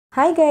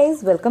Hi guys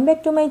welcome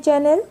back to my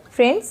channel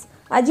friends.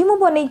 आज मु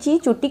बनई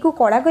चुट्टी को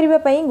कड़ा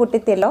करने गोटे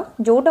तेल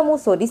जोटा मु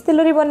सोरिष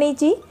तेल रे बनई।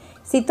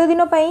 शीत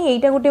दिन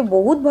एटा गोटे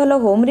बहुत भल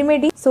होम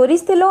रेमेडी।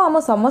 सोरिष तेल आम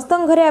समस्त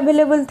घरे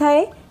अवेलेबल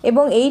थाए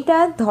एवं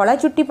एटा धला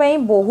चुट्टी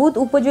बहुत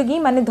उपयोगी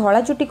माने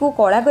धला चुट्टी को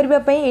कड़ा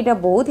करने एटा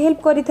बहुत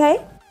हेल्प करि थाए।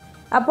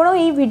 आपण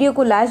ये वीडियो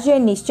को लास्ट जाए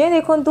निश्चय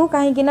देखंतु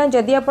कहीं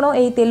जदि आपण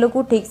यही तेल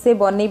को ठीक से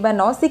बनैबा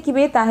न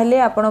शिखिबे ताहेले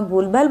आपण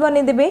भूल भाल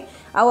बनै देबे।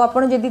 आउ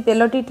आपण जदि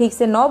तेलटी ठीक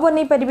से न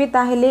बनै परिबे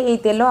ताहेले एही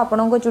तेल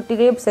आपणको चुट्टी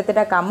रे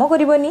सेतेटा काम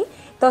करबनी।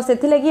 तो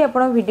सेथि लगी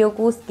आपण वीडियो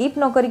को स्किप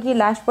न करके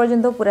लास्ट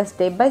पर्यंत पूरा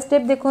स्टेप बाय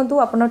स्टेप देखंतु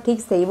आपण ठीक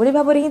सेही भली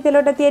भाबरे ही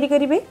तेलटा तयारी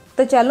करिवे।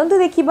 तो चलंतु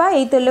देखिबा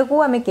एही तेल को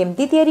आमे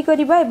केमती तयारी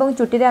करिबा एवं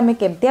चुट्टी रे आमे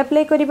केमती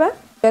अप्लाई करिबा।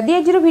 जदि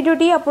आज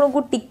भिडियोटी आपको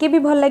टिके भी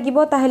भल लगे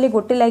ताहले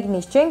गोटे लाइक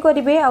निश्चय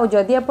करेंगे। आउ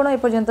जदि आप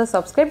एपर्यंत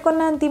सब्सक्राइब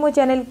करना मो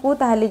चैनल को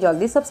ताहले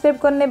जल्दी सब्सक्राइब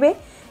करने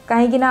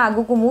कहीं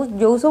आगु को मुझे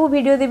जो सब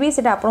वीडियो देवी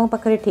से आपन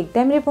पाखे ठीक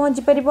टाइम रे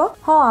पहुँची पार।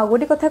 हाँ आ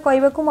गोटे कथा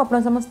कहवाक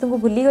मुझे समस्त को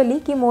भूलीगली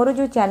कि मोर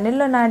जो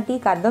चैनल नाटी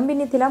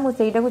कादम्बिनी थिला मु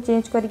सेटा को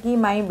चेंज करके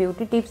माय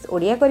ब्यूटी टिप्स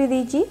ओडिया कर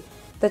देइछि।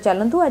 तो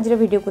चलंतु आज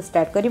वीडियो को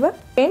स्टार्ट करबा।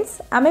 फ्रेंड्स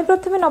आमे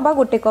प्रथमे नबा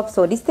गोटे कप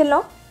सोरिष तेल।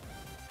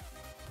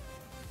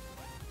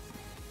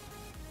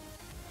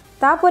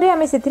 तापरे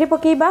आमे सेथिरे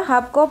पकेइबा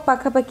हाफ कप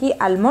पाखापाखी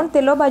आलमंड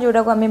तेल बा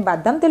जोड़ा को आमे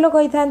बादाम तेल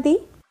कहि थांती।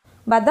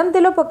 बादाम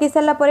तेल पकई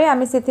सारा परे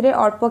आमे सेथिरे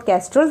अल्प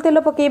कैस्ट्रोल तेल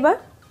पकेइबा।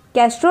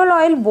 कैस्ट्रोल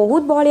ऑयल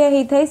बहुत बहलिया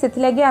हेइ थाए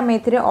सेथि लागि आमे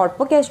एथिरे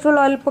अल्प कैस्ट्रोल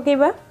ऑयल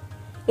पकेइबा।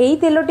 एही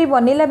तेलटी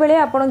बनेला बेले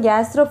आपण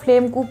गैस रो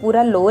फ्लेम को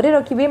पूरा लो रे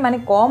रखिबे माने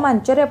कम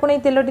आंच रे आपण एही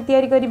तेलटी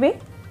तयारी करिवे।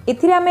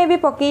 एथिरे आमे एबे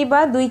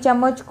पकेइबा 2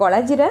 चम्मच कला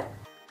जीरा।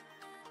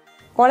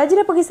 कला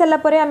जीरा पकई सारा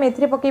परे आमे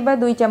एथिरे पकेइबा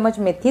 2 चम्मच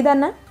मेथी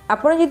दाना।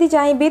 आपण जदि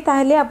चाहिए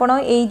ताहले आपण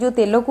एई जो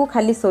तेल को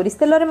खाली सोरिष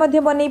तेल रे मध्य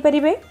बनै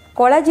परिबे।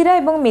 कला जीरा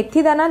एवं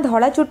मेथी दाना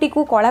धला चुट्टी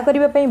को कला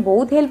करबा पई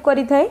बहुत हेल्प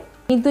करि थाए।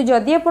 किंतु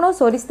जदि आपण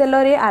सोरिष तेल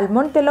रे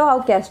आलमंड तेल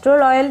और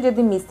कैस्ट्रोल ऑयल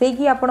जदि मिसई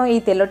कि आपण एई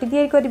तेलटी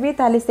तयारी करिवे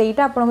ताहले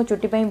सेईटा आपण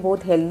चुट्टी पई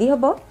बहुत हेल्दी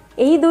हबो।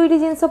 एही दुईटी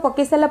जिंस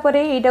पकई सारा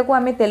परे एटा को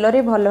आमे तेल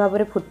रे भल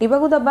भाबरे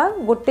फुटीबाकू दबा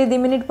 1-2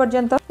 मिनिट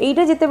पर्यंत।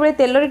 एटा जेतेबेले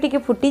तेल रे टिके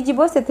फुटी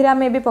जिवो सेथिरे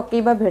आमे एबे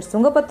पकेइबा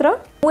भेरसुंग पत्र।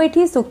 मु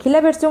एठी सुखिला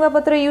भेरसुंग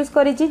पत्र यूज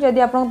करिछि। जदि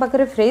आपन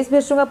पाखरे फ्रेश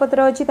भेरसुंग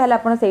पत्र अछि ताले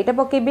आपन सेइटा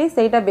पकेइबे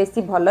सेइटा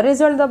बेसी भल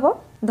रिजल्ट दबो।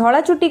 धला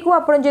चुट्टी को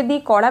आपन जदि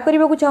कड़ा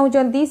करबाकू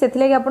चाहुचंती सेथि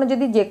लागि आपन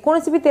जदि जे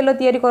कोनोसी भी तेल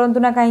तयारी करंतु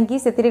ना काहेकि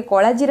सेथिरे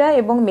कला जीरा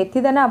एवं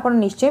मेथी दाना आपन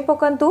निश्चय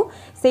पकांतु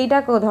सेइटा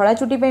धला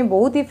चुट्टी पई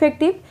बहुत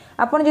इफेक्टिव।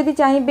 आपन जदि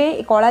चाहिबे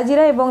कला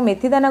जीरा एवं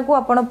मेथी दाना को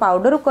आपन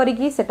पाउडर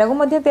करिकि सेटा को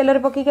मध्य तेल रे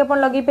पकेइकि आपन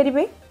लगै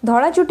परिबे।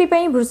 धला चुट्टी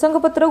पई भृसंग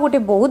पत्र गोटे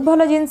बहुत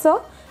भल जिंस।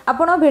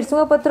 आपण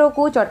भेरसुंग पत्र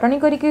को चटनी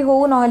करिकि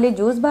हो नहले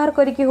जूस बाहर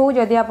करिकि हो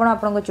जदि आपण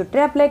आपन चुट्टी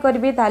अप्लाई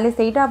करिवे ताले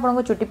सेइटा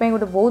आपन चुट्टी पई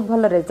गोटे बहुत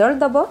भल रिजल्ट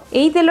दबो।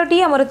 एही तेलटी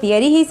हमर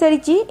तयारी हेइ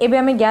सारिछि। एबे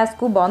आमे गैस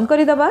को बंद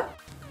करि दबा।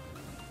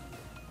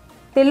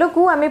 तेल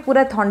को आमे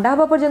पूरा ठंडा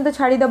हबा पर्यंत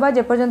छाड़ी दबा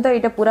जे पर्यंत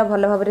एटा पूरा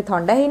भल भाबरे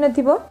ठंडा हेइ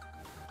नथिबो।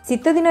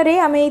 शीत दिन रे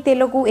आमे एही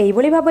तेल को एही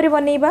भली भाबरे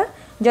बनैबा।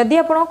 जदि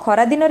आपण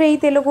खरा दिन रे एही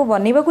तेल को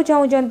बनैबाकू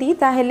चाहुचंती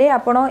ताहेले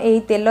आपण एही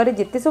तेल रे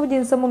जेते सब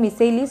जिंस मु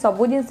मिसेइली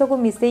सब जिंस को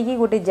मिसेइकी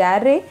गोटे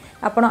जार रे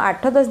आपण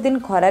 8-10 दिन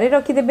खरा रे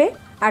रखि देबे।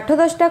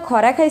 8-10 टा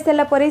खरा खाइ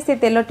साला परे से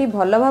तेलटी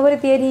भल भाबरे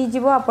तयारी हि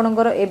जिवो।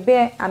 आपणकर एबे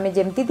आमे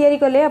जेमती तयारी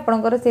कले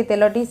आपणकर से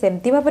तेलटी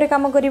सेमती भाबरे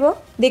काम करिवो।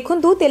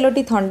 देखंतु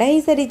तेलटी ठंडा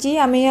हेइ सारिछि।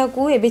 आमे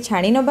याकू एबे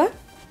छाणी नबा।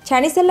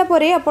 छाणी साला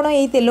परे आपण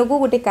एही तेल को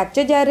गोटे काच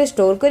जार रे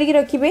स्टोर करिकि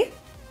रखिबे।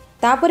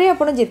 तापरे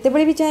आपण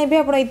जेतेबेले भी चाहिबे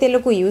आपण एही तेल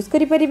को यूज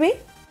करि परिबे।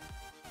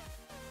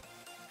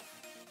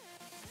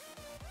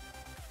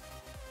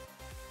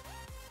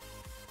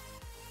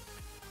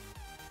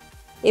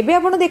 एबे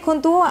आपण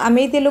देखंतु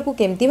आमे तेल को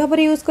केमती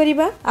भाबरे यूज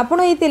करिबा। आपण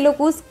एही तेल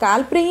को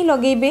स्काल्प रे ही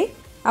लगेबे।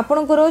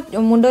 आपणकर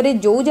मुंडरे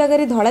जो जगह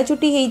रे धला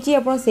चुट्टी हेइची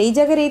आपण सेही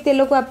जगह रे एही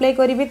तेल को अप्लाई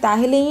करिवे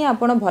ताहेले ही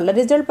आपण भल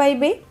रिजल्ट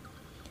पाइबे।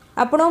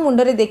 आपण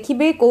मुंडरे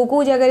देखिबे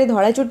को जगह रे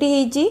धला चुट्टी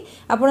हेइची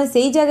आपण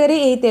सेही जगह रे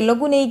एही तेल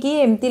को नेकी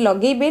एमती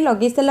लगेबे।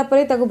 लगे साला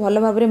परे ताको भल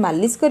भाबरे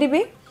मालिश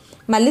करिवे।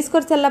 मालिश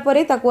कर साला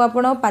परे ताको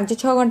आपण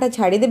 5-6 घंटा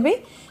छाड़ी देबे।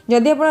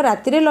 जदि आपण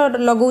राति रे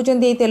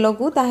लगाउचंती एही तेल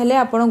को ताहेले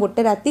आपण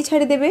गोटे राति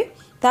छाड़ी देबे।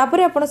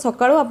 तापरे आपण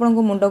सकाळो आपण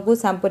मुंड को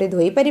शैम्पू रे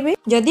धोई परिबे।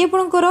 जदि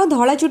आपणकर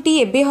धला चुट्टी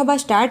एबे हबा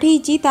स्टार्ट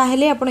हेइची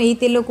ताहेले आपण एही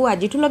तेल को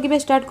आजिठु लगेबे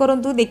स्टार्ट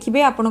करंतु।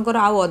 देखिबे आपणकर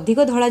आउ अधिक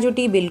धला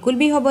चुट्टी बिल्कुल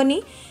भी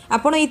हबनी।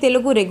 आपण एही तेल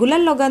को रेगुलर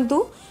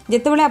लगांतु।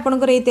 जेतेबेले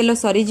आपणकर एही तेल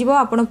सरी जिवो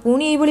आपण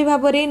पुणी एही भली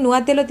भाबरे नुवा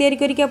तेल तयारी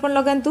करिकि आपण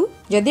लगांतु।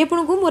 जदि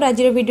आपणकु मोर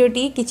आजिर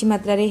वीडियोटी किछि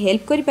मात्रा रे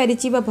हेल्प करि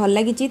पारिछि बा भल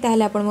लागिछि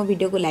ताहेले आपण मो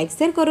वीडियो को लाइक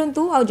शेयर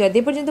करंतु। आ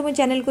जदि पर्यंत मो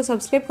चैनल को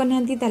सब्सक्राइब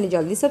करनांती ताहेले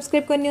जल्दी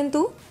सब्सक्राइब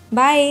करनियंतु।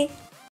 बाय।